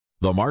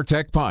The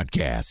MarTech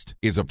Podcast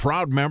is a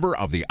proud member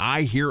of the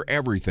I Hear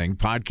Everything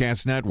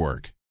Podcast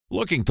Network.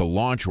 Looking to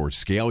launch or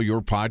scale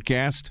your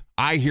podcast?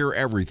 I Hear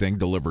Everything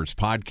delivers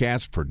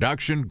podcast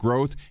production,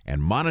 growth,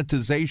 and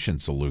monetization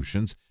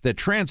solutions that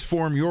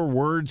transform your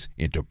words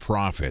into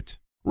profit.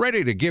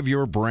 Ready to give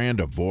your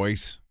brand a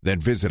voice? Then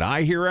visit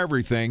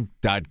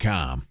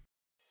iheareverything.com.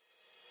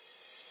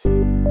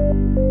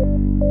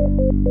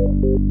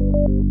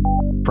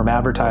 From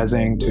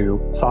advertising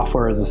to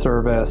software as a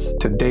service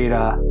to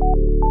data.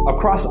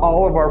 Across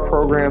all of our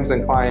programs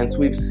and clients,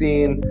 we've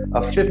seen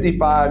a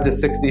 55 to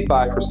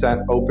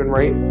 65% open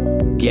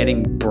rate.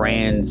 Getting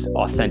brands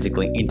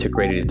authentically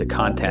integrated into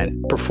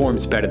content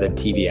performs better than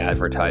TV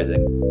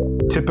advertising.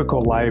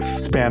 Typical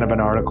lifespan of an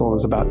article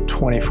is about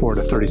 24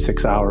 to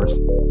 36 hours.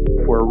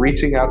 If we're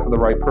reaching out to the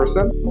right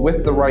person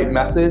with the right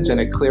message and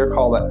a clear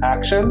call to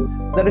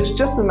action, then it's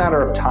just a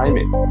matter of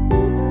timing.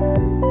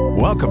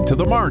 Welcome to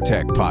the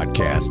MarTech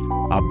Podcast,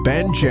 a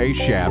Ben J.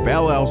 Schaap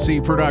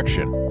LLC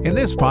production. In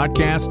this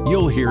podcast,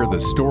 you'll hear the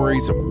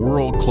stories of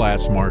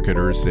world-class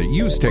marketers that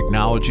use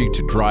technology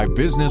to drive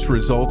business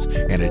results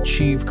and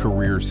achieve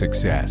career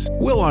success.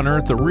 We'll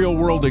unearth the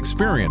real-world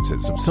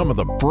experiences of some of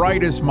the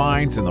brightest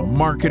minds in the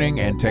marketing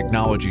and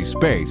technology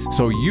space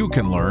so you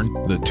can learn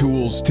the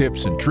tools,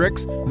 tips, and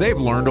tricks they've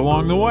learned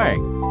along the way.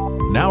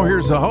 Now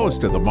here's the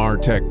host of the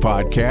MarTech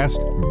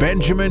Podcast,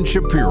 Benjamin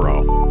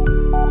Shapiro.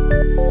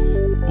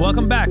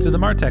 Welcome back to the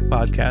MarTech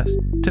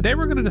Podcast. Today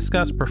we're going to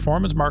discuss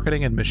performance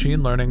marketing and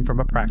machine learning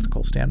from a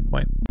practical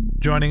standpoint.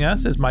 Joining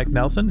us is Mike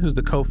Nelson, who's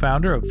the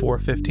co-founder of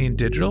 415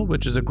 Digital,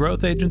 which is a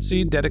growth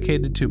agency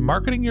dedicated to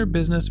marketing your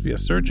business via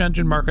search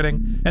engine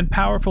marketing and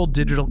powerful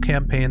digital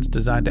campaigns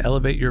designed to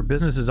elevate your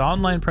business's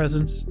online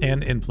presence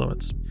and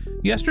influence.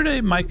 Yesterday,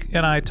 Mike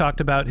and I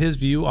talked about his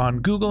view on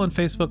Google and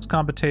Facebook's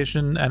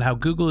competition and how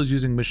Google is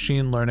using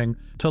machine learning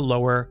to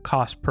lower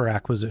cost per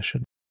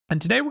acquisition.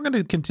 And today we're going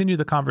to continue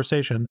the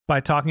conversation by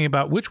talking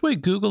about which way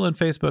Google and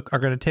Facebook are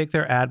going to take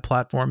their ad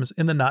platforms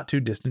in the not too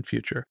distant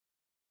future.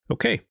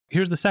 Okay,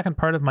 here's the second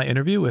part of my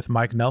interview with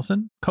Mike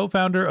Nelson,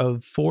 co-founder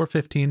of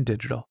 415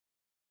 Digital.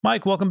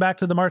 Mike, welcome back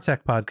to the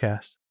MarTech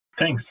Podcast.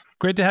 Thanks.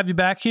 Great to have you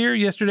back here.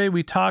 Yesterday,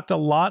 we talked a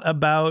lot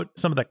about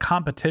some of the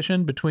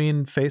competition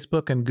between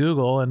Facebook and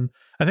Google. And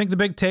I think the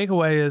big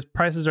takeaway is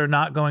prices are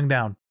not going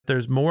down.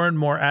 There's more and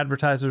more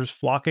advertisers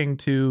flocking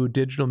to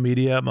digital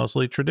media,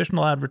 mostly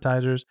traditional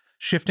advertisers,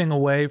 shifting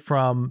away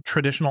from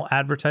traditional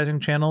advertising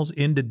channels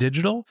into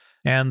digital.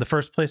 And the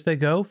first place they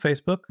go,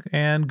 Facebook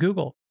and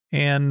Google.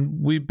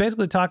 And we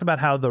basically talked about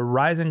how the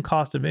rising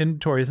cost of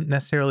inventory isn't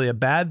necessarily a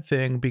bad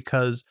thing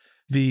because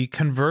the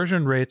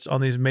conversion rates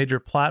on these major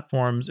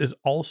platforms is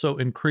also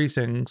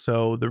increasing.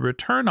 So the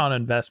return on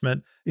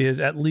investment is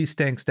at least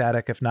staying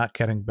static, if not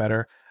getting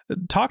better.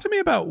 Talk to me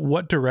about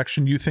what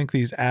direction you think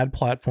these ad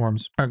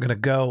platforms are going to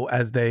go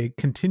as they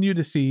continue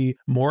to see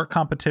more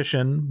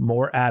competition,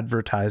 more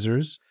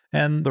advertisers,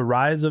 and the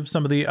rise of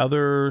some of the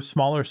other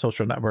smaller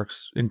social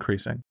networks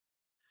increasing.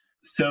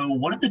 So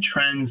one of the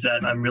trends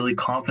that I'm really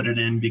confident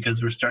in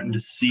because we're starting to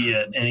see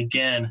it, and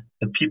again,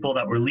 the people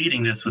that were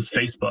leading this was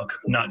Facebook,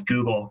 not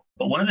Google.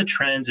 But one of the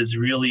trends is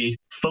really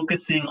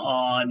focusing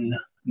on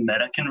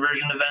meta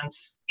conversion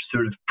events,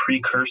 sort of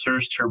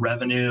precursors to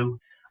revenue.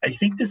 I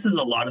think this is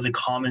a lot of the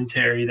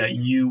commentary that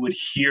you would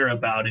hear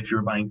about if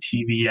you're buying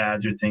TV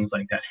ads or things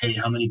like that. Hey,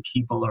 how many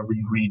people are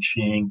we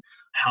reaching?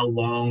 How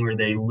long are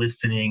they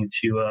listening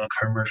to a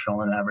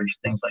commercial on average?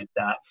 Things like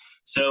that.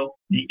 So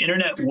the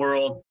internet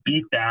world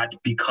beat that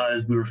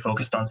because we were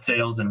focused on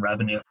sales and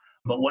revenue.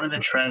 But one of the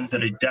trends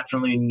that I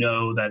definitely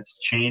know that's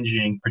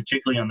changing,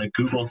 particularly on the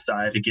Google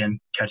side, again,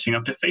 catching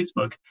up to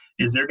Facebook,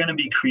 is they're going to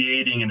be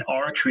creating and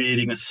are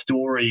creating a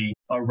story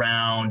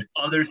around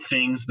other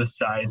things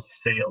besides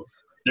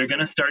sales. They're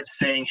going to start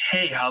saying,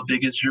 hey, how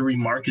big is your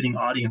remarketing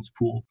audience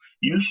pool?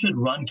 You should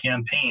run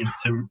campaigns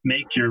to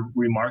make your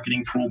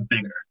remarketing pool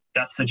bigger.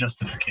 That's the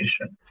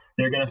justification.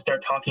 They're going to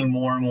start talking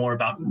more and more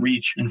about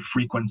reach and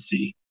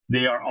frequency.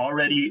 They are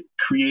already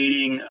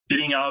creating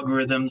bidding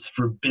algorithms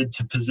for bid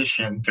to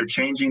position. They're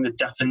changing the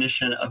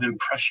definition of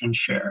impression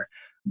share.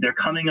 They're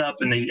coming up,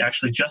 and they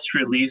actually just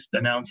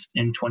announced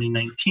in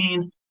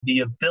 2019, the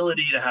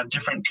ability to have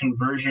different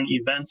conversion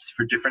events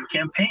for different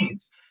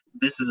campaigns.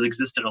 This has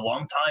existed a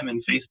long time in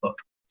Facebook.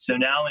 So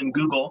now in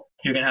Google,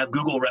 you're going to have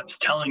Google reps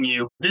telling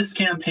you this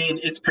campaign,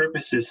 its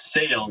purpose is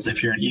sales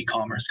if you're an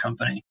e-commerce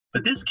company.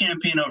 But this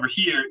campaign over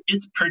here,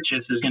 its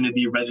purchase is going to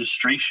be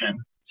registration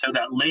so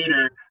that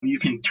later you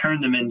can turn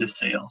them into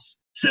sales.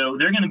 So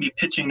they're going to be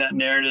pitching that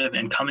narrative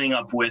and coming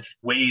up with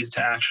ways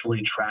to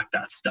actually track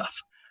that stuff.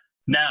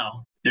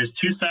 Now, there's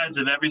two sides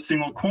of every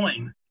single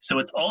coin. So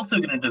what's also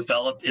going to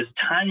develop is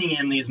tying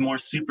in these more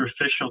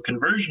superficial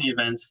conversion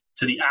events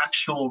to the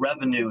actual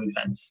revenue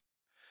events.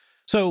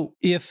 So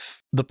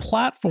if the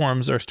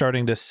platforms are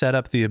starting to set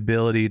up the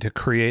ability to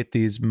create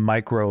these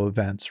micro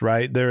events,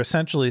 right? They're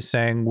essentially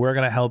saying, we're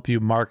going to help you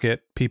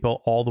market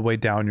people all the way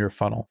down your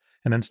funnel.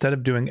 And instead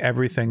of doing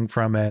everything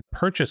from a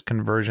purchase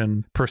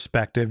conversion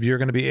perspective, you're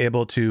going to be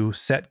able to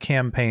set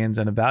campaigns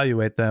and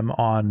evaluate them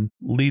on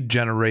lead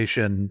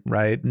generation,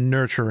 right?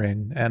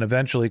 Nurturing, and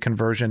eventually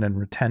conversion and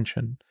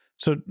retention.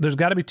 So there's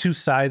got to be two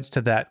sides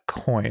to that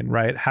coin,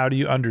 right? How do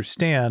you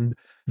understand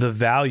the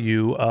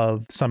value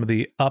of some of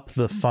the up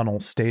the funnel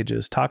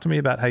stages? Talk to me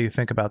about how you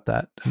think about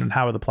that and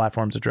how are the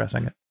platforms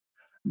addressing it?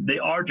 They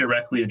are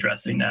directly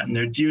addressing that, and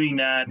they're doing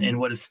that in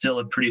what is still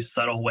a pretty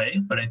subtle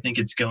way, but I think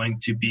it's going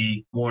to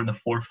be more in the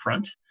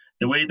forefront.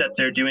 The way that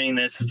they're doing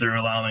this is they're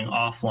allowing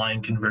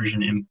offline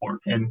conversion import.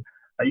 And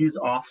I use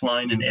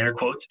offline in air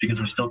quotes because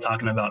we're still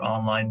talking about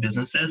online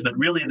businesses, but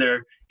really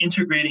they're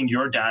integrating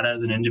your data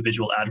as an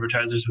individual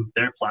advertiser with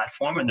their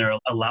platform, and they're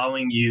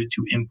allowing you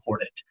to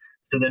import it.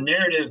 So the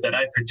narrative that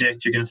I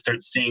predict you're going to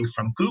start seeing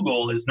from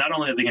Google is not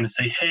only are they going to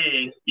say,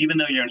 hey, even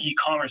though you're an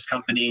e-commerce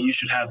company, you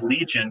should have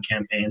lead gen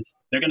campaigns,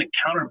 they're going to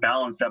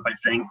counterbalance that by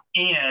saying,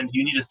 and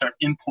you need to start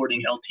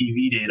importing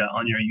LTV data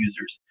on your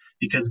users.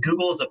 Because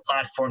Google is a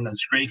platform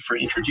that's great for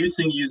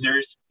introducing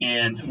users,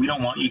 and we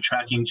don't want you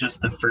tracking just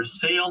the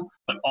first sale,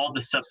 but all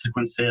the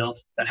subsequent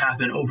sales that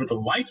happen over the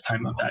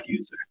lifetime of that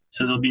user.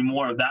 So there'll be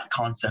more of that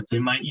concept. They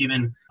might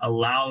even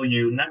allow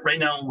you, not right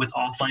now with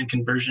offline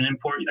conversion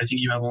import, I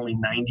think you have only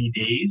 90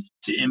 days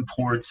to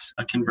import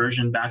a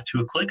conversion back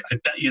to a click. I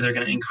bet you they're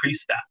going to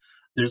increase that.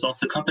 There's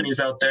also companies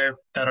out there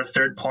that are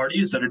third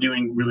parties that are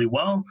doing really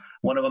well.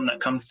 One of them that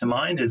comes to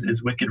mind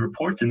is Wicked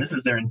Reports, and this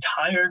is their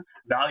entire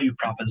value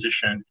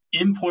proposition.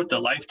 Import the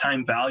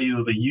lifetime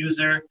value of a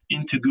user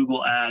into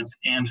Google Ads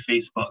and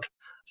Facebook.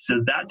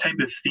 So that type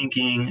of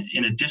thinking,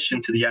 in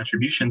addition to the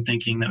attribution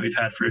thinking that we've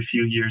had for a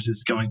few years,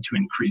 is going to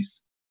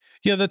increase.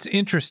 Yeah, that's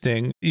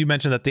interesting. You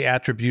mentioned that the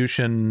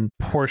attribution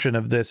portion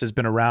of this has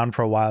been around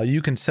for a while. You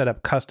can set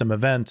up custom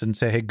events and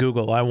say, hey,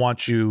 Google, I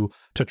want you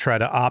to try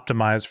to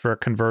optimize for a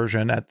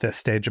conversion at this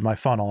stage of my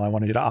funnel. I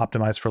want you to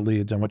optimize for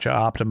leads. I want you to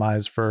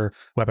optimize for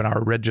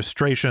webinar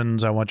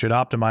registrations. I want you to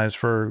optimize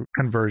for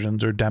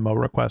conversions or demo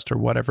requests or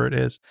whatever it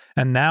is.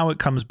 And now it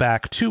comes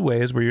back two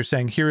ways where you're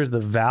saying, here is the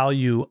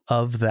value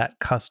of that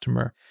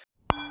customer.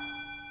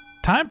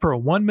 Time for a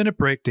 1-minute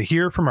break to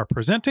hear from our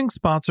presenting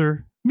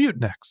sponsor,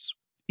 Mutinex.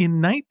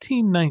 In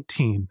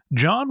 1919,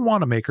 John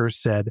Wanamaker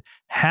said,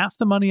 half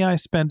the money I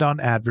spend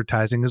on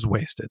advertising is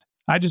wasted.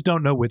 I just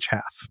don't know which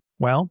half.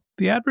 Well,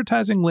 the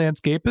advertising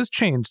landscape has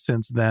changed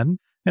since then,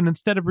 and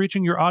instead of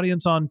reaching your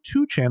audience on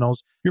 2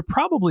 channels, you're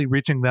probably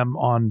reaching them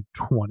on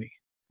 20.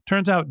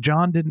 Turns out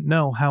John didn't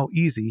know how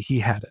easy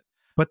he had it.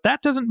 But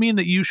that doesn't mean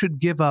that you should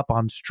give up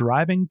on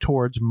striving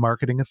towards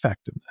marketing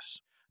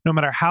effectiveness. No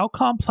matter how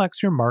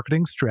complex your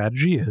marketing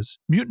strategy is,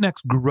 Mutinex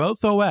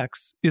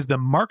GrowthOS is the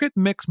market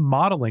mix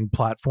modeling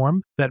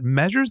platform that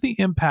measures the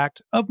impact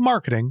of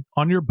marketing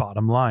on your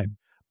bottom line.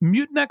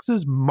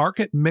 Mutinex's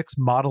market mix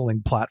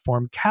modeling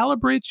platform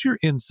calibrates your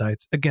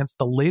insights against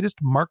the latest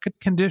market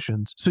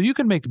conditions so you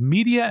can make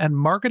media and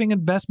marketing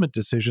investment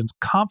decisions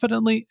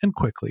confidently and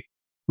quickly.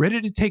 Ready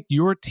to take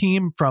your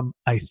team from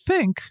I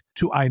think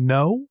to I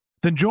know?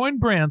 Then join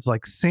brands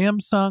like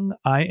Samsung,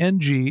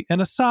 ING,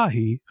 and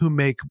Asahi who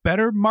make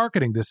better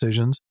marketing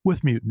decisions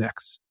with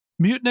Mutinex.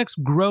 Mutinex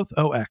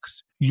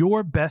GrowthOS.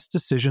 Your best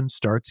decision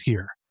starts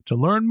here. To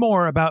learn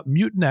more about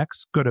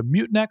Mutinex, go to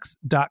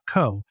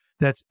mutinex.co.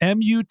 That's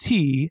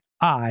MUTINEX.co.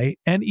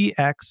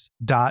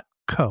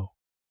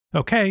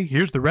 Okay,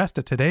 here's the rest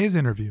of today's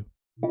interview.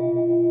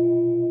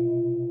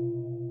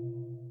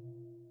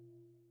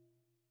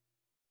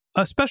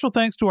 A special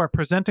thanks to our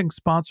presenting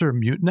sponsor,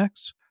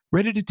 Mutinex.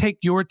 Ready to take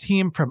your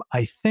team from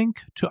I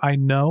think to I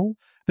know?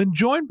 Then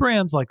join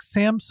brands like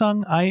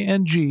Samsung,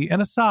 ING,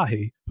 and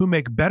Asahi who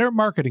make better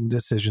marketing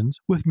decisions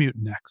with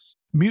Mutinex.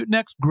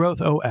 Mutinex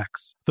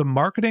GrowthOS, the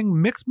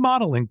marketing mix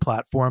modeling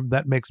platform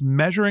that makes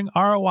measuring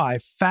ROI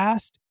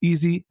fast,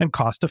 easy, and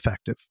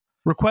cost-effective.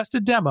 Request a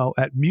demo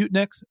at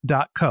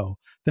mutinex.co.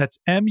 That's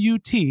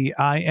MUTINEX.co.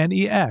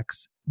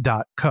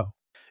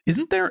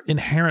 Isn't there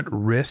inherent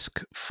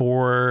risk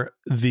for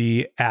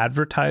the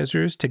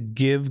advertisers to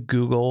give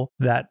Google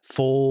that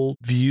full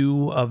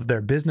view of their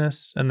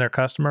business and their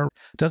customer?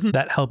 Doesn't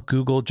that help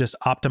Google just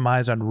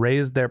optimize and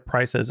raise their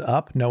prices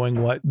up,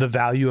 knowing what the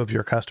value of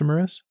your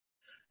customer is?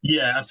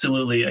 Yeah,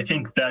 absolutely. I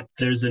think that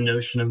there's a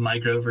notion of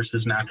micro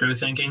versus macro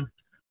thinking.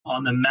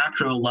 On the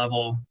macro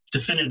level,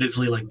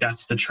 definitively, like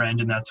that's the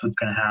trend and that's what's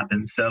going to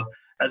happen. So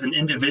as an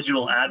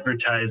individual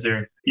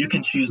advertiser, you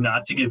can choose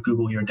not to give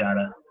Google your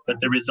data. But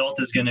the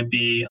result is going to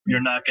be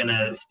you're not going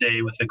to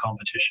stay with the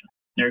competition.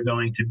 They're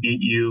going to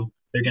beat you.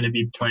 They're going to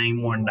be playing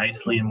more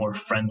nicely and more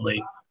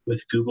friendly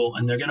with Google,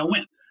 and they're going to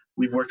win.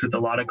 We've worked with a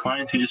lot of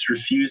clients who just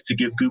refuse to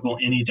give Google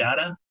any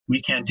data.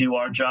 We can't do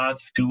our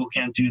jobs. Google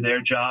can't do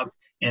their job.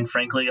 And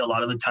frankly, a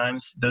lot of the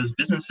times, those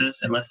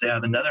businesses, unless they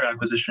have another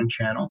acquisition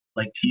channel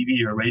like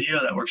TV or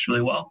radio that works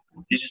really well,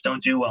 they just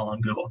don't do well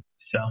on Google.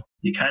 So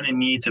you kind of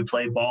need to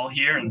play ball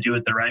here and do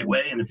it the right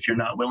way. And if you're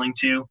not willing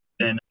to,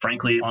 then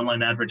frankly,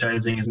 online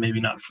advertising is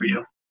maybe not for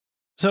you.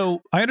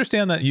 So I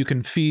understand that you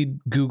can feed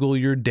Google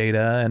your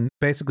data and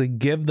basically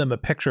give them a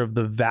picture of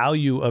the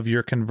value of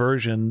your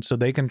conversion so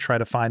they can try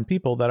to find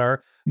people that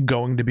are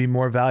going to be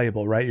more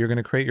valuable, right? You're going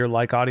to create your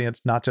like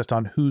audience, not just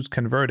on who's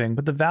converting,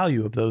 but the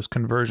value of those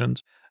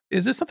conversions.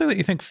 Is this something that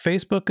you think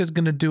Facebook is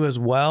going to do as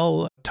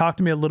well? Talk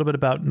to me a little bit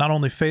about not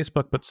only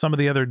Facebook, but some of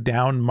the other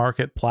down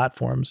market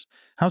platforms.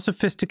 How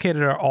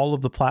sophisticated are all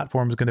of the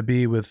platforms going to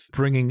be with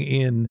bringing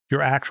in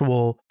your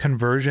actual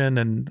conversion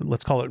and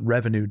let's call it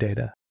revenue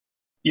data?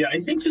 Yeah,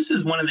 I think this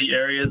is one of the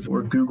areas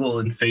where Google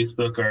and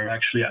Facebook are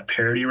actually at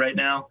parity right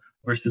now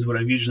versus what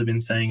I've usually been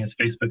saying is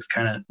Facebook's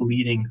kind of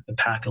leading the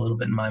pack a little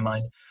bit in my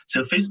mind.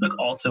 So Facebook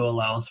also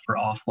allows for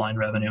offline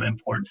revenue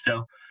imports.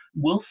 So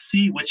we'll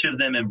see which of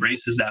them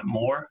embraces that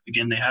more.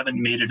 Again, they haven't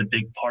made it a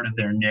big part of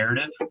their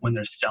narrative when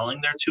they're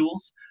selling their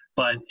tools,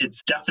 but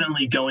it's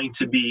definitely going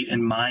to be,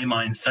 in my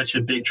mind, such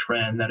a big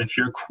trend that if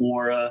you're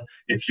Quora,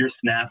 if you're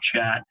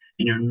Snapchat,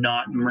 and you're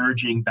not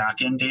merging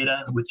backend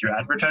data with your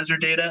advertiser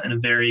data in a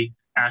very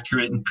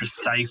accurate and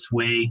precise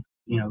way.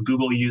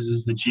 Google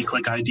uses the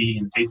G-Click ID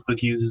and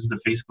Facebook uses the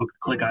Facebook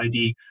Click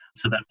ID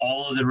so that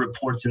all of the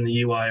reports in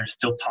the UI are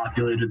still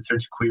populated,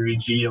 search query,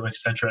 geo,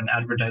 etc., and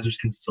advertisers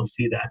can still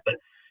see that. But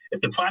if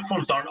the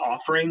platforms aren't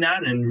offering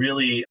that and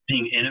really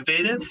being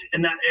innovative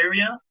in that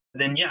area,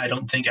 then I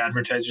don't think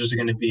advertisers are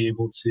going to be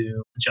able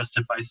to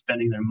justify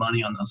spending their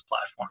money on those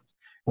platforms.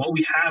 What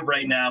we have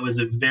right now is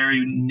a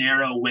very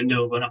narrow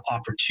window of an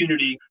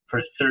opportunity for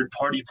a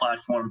third-party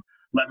platform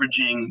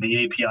leveraging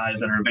the APIs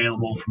that are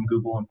available from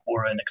Google and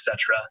Quora and et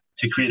cetera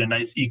to create a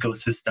nice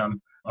ecosystem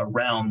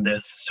around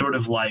this, sort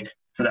of like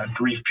for that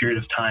brief period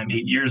of time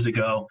 8 years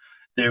ago,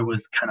 there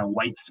was kind of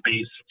white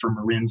space for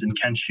Marin's and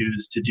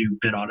Kensho's to do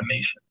bid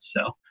automation.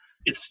 So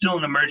it's still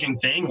an emerging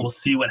thing. We'll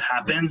see what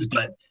happens,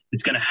 but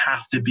it's going to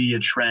have to be a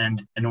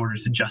trend in order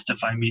to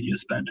justify media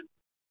spend.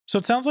 So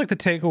it sounds like the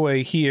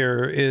takeaway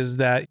here is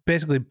that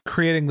basically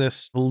creating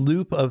this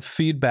loop of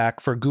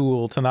feedback for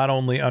Google to not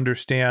only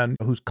understand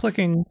who's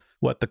clicking,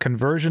 what the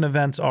conversion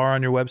events are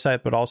on your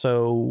website, but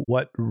also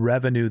what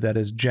revenue that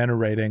is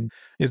generating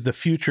is the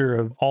future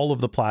of all of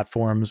the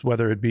platforms,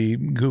 whether it be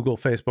Google,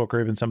 Facebook,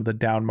 or even some of the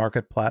down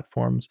market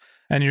platforms.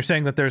 And you're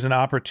saying that there's an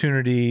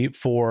opportunity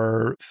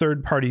for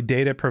third-party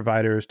data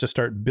providers to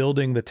start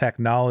building the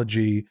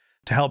technology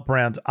to help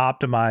brands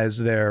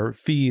optimize their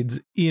feeds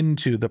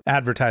into the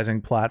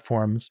advertising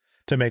platforms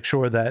to make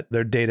sure that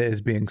their data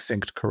is being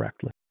synced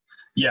correctly.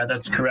 Yeah,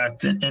 that's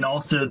correct. And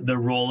also the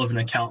role of an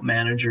account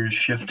manager is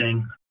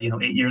shifting.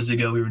 8 years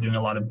ago, we were doing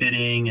a lot of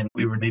bidding and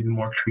we were maybe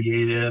more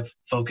creative,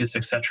 focused,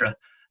 et cetera.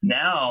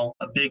 Now,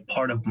 a big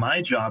part of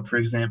my job, for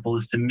example,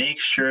 is to make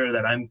sure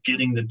that I'm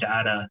getting the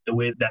data the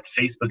way that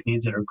Facebook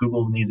needs it or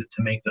Google needs it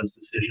to make those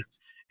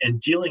decisions.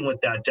 And dealing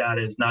with that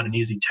data is not an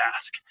easy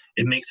task.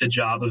 It makes the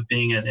job of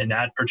being an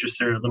ad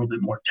purchaser a little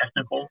bit more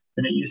technical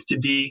than it used to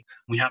be.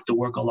 We have to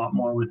work a lot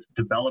more with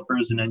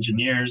developers and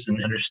engineers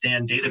and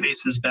understand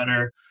databases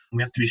better.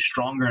 We have to be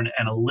stronger in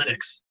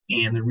analytics.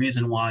 And the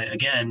reason why,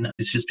 again,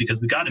 is just because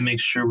we got to make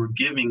sure we're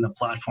giving the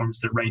platforms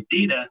the right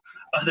data.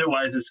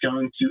 Otherwise, it's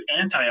going to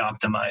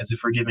anti-optimize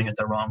if we're giving it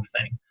the wrong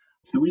thing.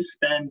 So we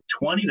spend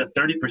 20 to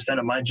 30%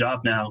 of my job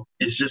now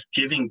is just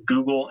giving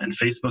Google and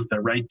Facebook the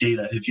right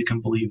data, if you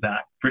can believe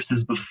that,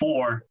 versus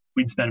before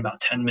we'd spend about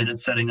 10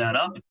 minutes setting that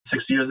up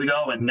 6 years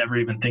ago and never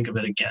even think of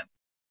it again.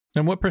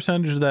 And what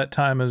percentage of that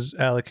time is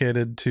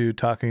allocated to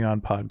talking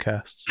on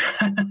podcasts?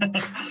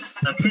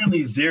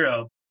 Apparently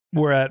 0.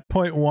 We're at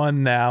 0.1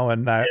 now,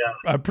 and I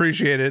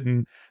appreciate it.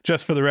 And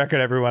just for the record,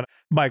 everyone,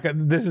 Mike,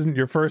 this isn't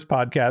your first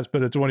podcast,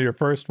 but it's one of your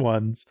first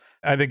ones.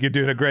 I think you're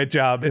doing a great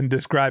job in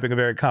describing a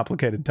very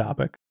complicated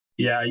topic.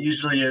 Yeah,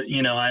 usually,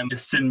 I'm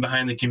just sitting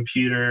behind the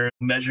computer,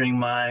 measuring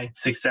my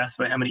success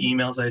by how many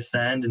emails I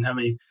send and how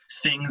many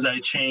things I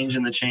change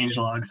in the change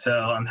log. So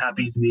I'm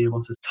happy to be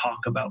able to talk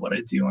about what I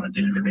do on a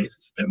day-to-day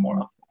basis a bit more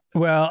often.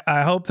 Well,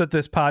 I hope that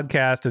this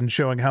podcast and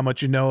showing how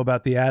much you know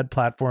about the ad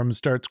platform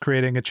starts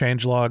creating a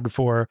change log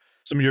for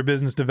some of your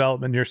business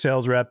development, your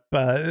sales rep.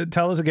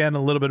 Tell us again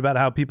a little bit about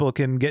how people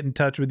can get in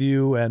touch with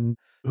you and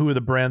who are the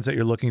brands that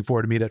you're looking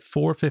for to meet at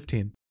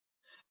Four15.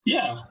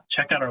 Yeah,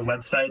 check out our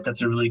website.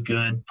 That's a really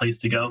good place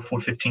to go,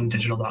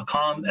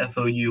 four15digital.com,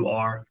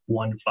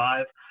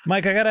 FOUR15.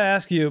 Mike, I got to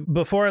ask you,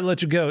 before I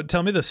let you go,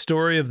 tell me the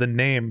story of the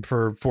name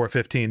for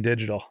 415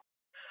 Digital.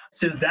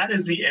 So that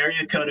is the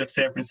area code of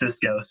San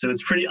Francisco. So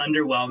it's pretty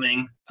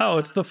underwhelming. Oh,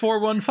 it's the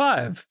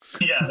 415.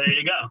 Yeah, there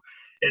you go.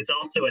 It's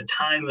also a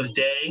time of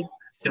day.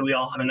 So we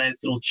all have a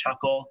nice little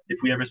chuckle.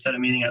 If we ever set a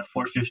meeting at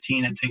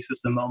 4:15, it takes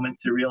us a moment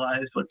to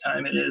realize what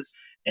time it is.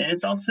 And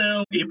it's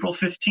also April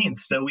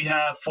 15th. So we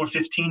have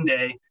 4:15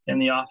 day in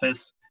the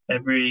office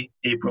every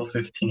April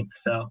 15th.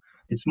 So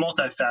it's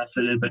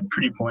multifaceted, but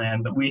pretty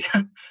bland. But we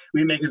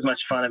make as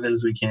much fun of it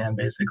as we can,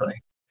 basically.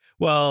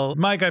 Well,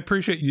 Mike, I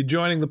appreciate you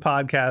joining the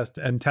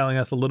podcast and telling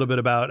us a little bit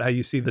about how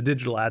you see the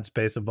digital ad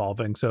space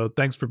evolving. So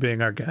thanks for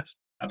being our guest.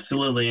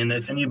 Absolutely. And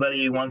if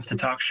anybody wants to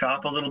talk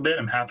shop a little bit,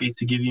 I'm happy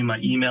to give you my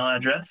email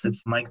address.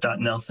 It's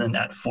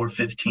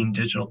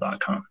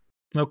mike.nelson@415digital.com.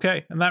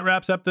 Okay, and that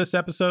wraps up this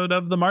episode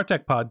of the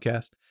MarTech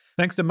Podcast.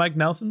 Thanks to Mike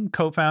Nelson,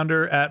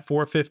 co-founder at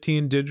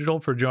 415 Digital,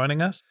 for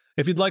joining us.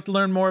 If you'd like to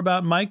learn more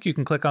about Mike, you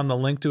can click on the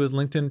link to his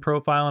LinkedIn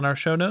profile in our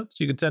show notes.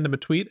 You can send him a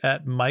tweet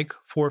at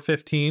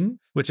Mike415,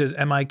 which is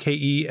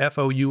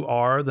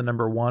MIKEFOUR, the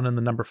number 1 and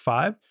the number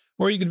 5.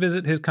 Or you can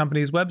visit his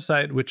company's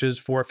website, which is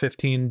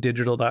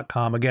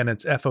 415digital.com. Again,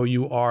 it's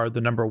FOUR,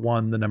 the number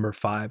 1, the number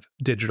 5,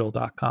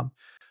 digital.com.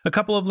 A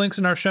couple of links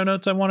in our show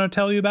notes I want to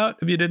tell you about.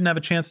 If you didn't have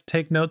a chance to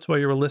take notes while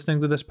you were listening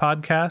to this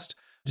podcast,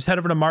 just head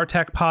over to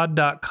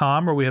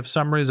martechpod.com, where we have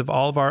summaries of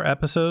all of our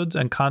episodes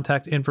and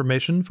contact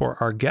information for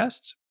our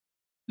guests.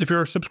 If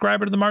you're a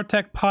subscriber to the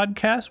MarTech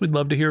Podcast, we'd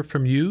love to hear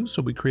from you.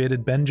 So we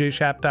created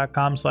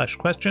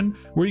benjshap.com/question,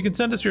 where you can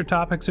send us your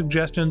topic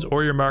suggestions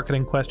or your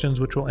marketing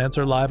questions, which we'll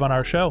answer live on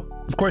our show.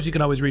 Of course, you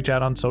can always reach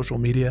out on social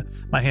media.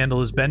 My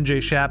handle is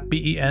benjshap,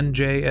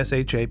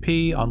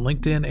 BENJSHAP, on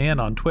LinkedIn and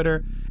on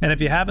Twitter. And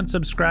if you haven't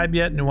subscribed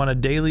yet and you want a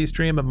daily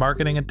stream of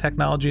marketing and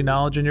technology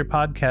knowledge in your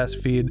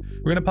podcast feed,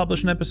 we're going to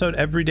publish an episode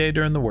every day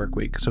during the work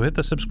week. So hit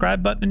the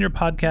subscribe button in your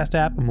podcast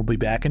app and we'll be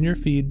back in your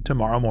feed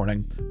tomorrow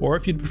morning. Or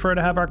if you'd prefer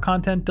to have our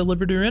content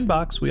delivered to your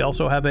inbox, we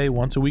also have a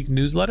once-a-week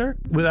newsletter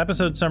with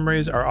episode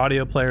summaries, our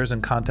audio players,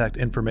 and contact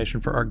information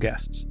for our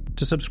guests.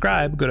 To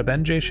subscribe, go to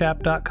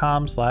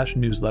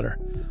benjshap.com/newsletter.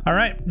 All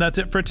right, that's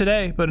it for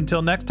today. But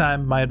until next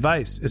time, my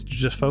advice is to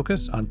just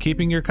focus on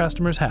keeping your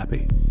customers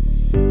happy.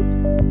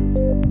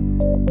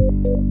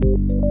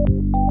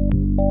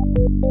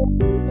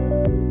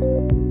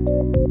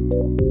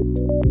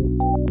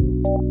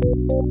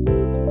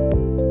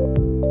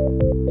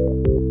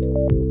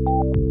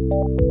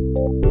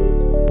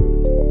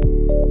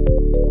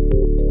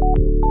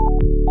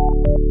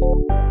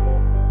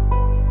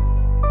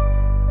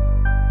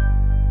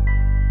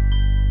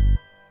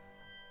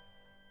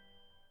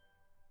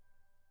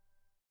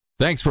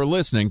 Thanks for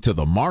listening to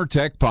the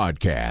MarTech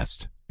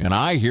Podcast, an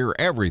I Hear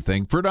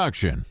Everything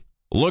production.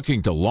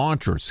 Looking to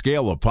launch or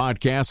scale a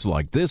podcast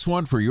like this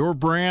one for your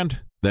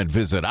brand? Then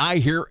visit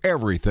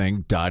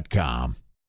iheareverything.com.